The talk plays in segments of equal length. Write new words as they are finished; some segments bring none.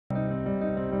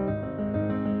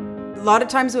lot of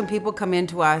times when people come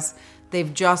into us,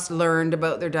 they've just learned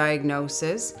about their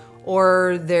diagnosis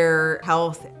or their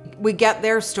health. We get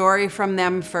their story from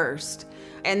them first.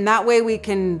 And that way we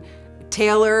can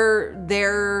tailor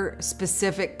their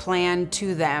specific plan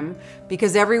to them,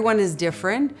 because everyone is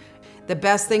different. The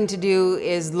best thing to do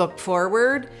is look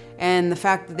forward, and the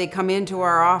fact that they come into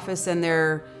our office and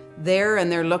they're there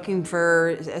and they're looking for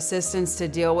assistance to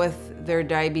deal with their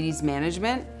diabetes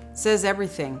management says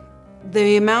everything.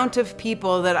 The amount of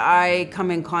people that I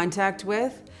come in contact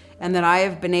with and that I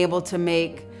have been able to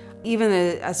make even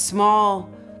a small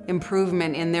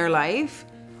improvement in their life,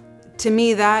 to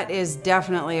me that is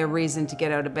definitely a reason to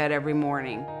get out of bed every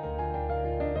morning.